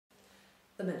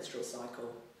the menstrual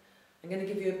cycle. I'm going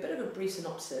to give you a bit of a brief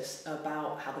synopsis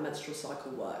about how the menstrual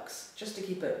cycle works, just to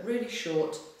keep it really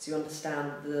short so you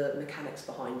understand the mechanics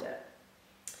behind it.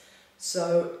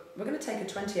 So we're going to take a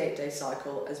 28-day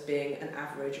cycle as being an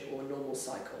average or normal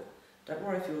cycle. Don't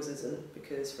worry if yours isn't,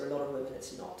 because for a lot of women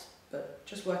it's not. But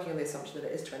just working on the assumption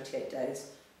that it is 28 days,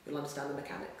 you'll understand the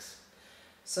mechanics.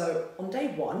 So on day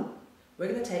 1, we're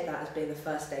going to take that as being the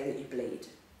first day that you bleed.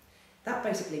 That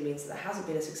basically means that there hasn't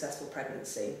been a successful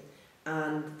pregnancy,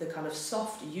 and the kind of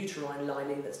soft uterine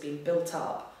lining that's been built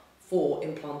up for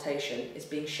implantation is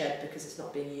being shed because it's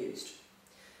not being used.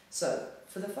 So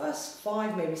for the first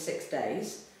 5, maybe 6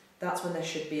 days, that's when there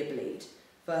should be a bleed.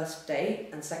 First day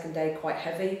and second day quite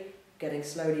heavy, getting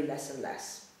slowly less and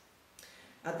less.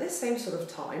 At this same sort of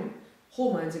time,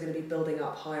 hormones are going to be building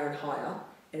up higher and higher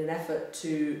in an effort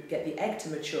to get the egg to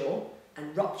mature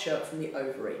and rupture from the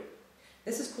ovary.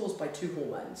 This is caused by 2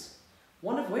 hormones,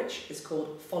 one of which is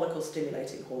called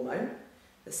follicle-stimulating hormone,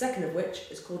 the second of which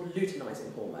is called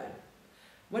luteinizing hormone.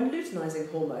 When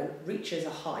luteinizing hormone reaches a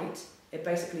height, it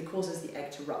basically causes the egg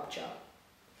to rupture.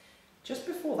 Just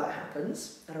before that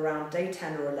happens, at around day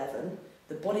 10 or 11,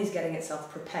 the body's getting itself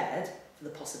prepared for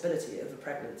the possibility of a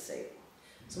pregnancy.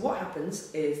 So what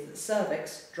happens is that the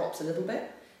cervix drops a little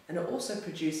bit, and it also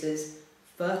produces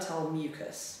fertile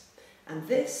mucus. And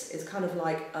this is kind of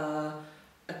like a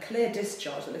clear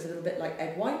discharge that looks a little bit like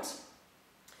egg white.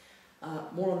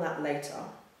 More on that later.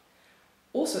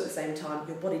 Also at the same time,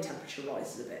 your body temperature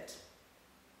rises a bit.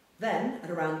 Then, at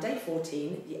around day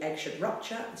 14, the egg should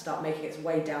rupture and start making its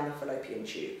way down the fallopian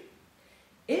tube.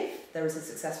 If there is a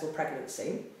successful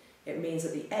pregnancy, it means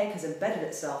that the egg has embedded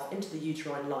itself into the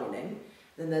uterine lining.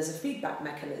 Then there's a feedback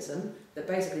mechanism that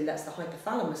basically lets the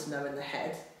hypothalamus know in the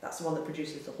head, that's the one that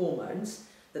produces the hormones,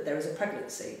 that there is a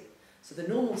pregnancy. So the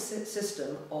normal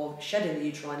system of shedding the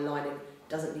uterine lining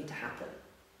doesn't need to happen.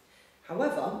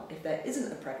 However, if there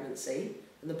isn't a pregnancy,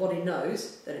 then the body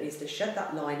knows that it needs to shed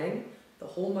that lining, the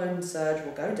hormone surge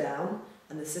will go down,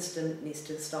 and the system needs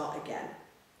to start again.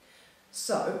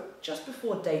 So, just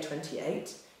before day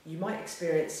 28, you might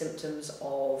experience symptoms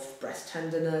of breast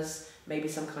tenderness, maybe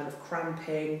some kind of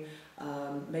cramping,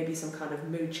 maybe some kind of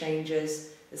mood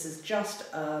changes. This is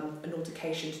just an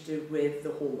altercation to do with the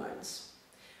hormones.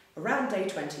 Around day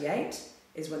 28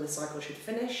 is when the cycle should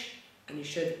finish, and you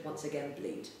should once again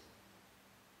bleed.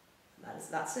 And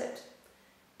that's it.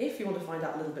 If you want to find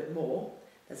out a little bit more,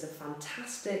 there's a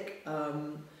fantastic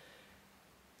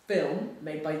film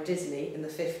made by Disney in the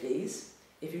 50s.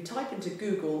 If you type into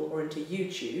Google or into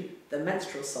YouTube, the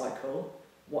menstrual cycle,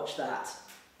 watch that,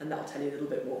 and that'll tell you a little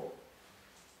bit more.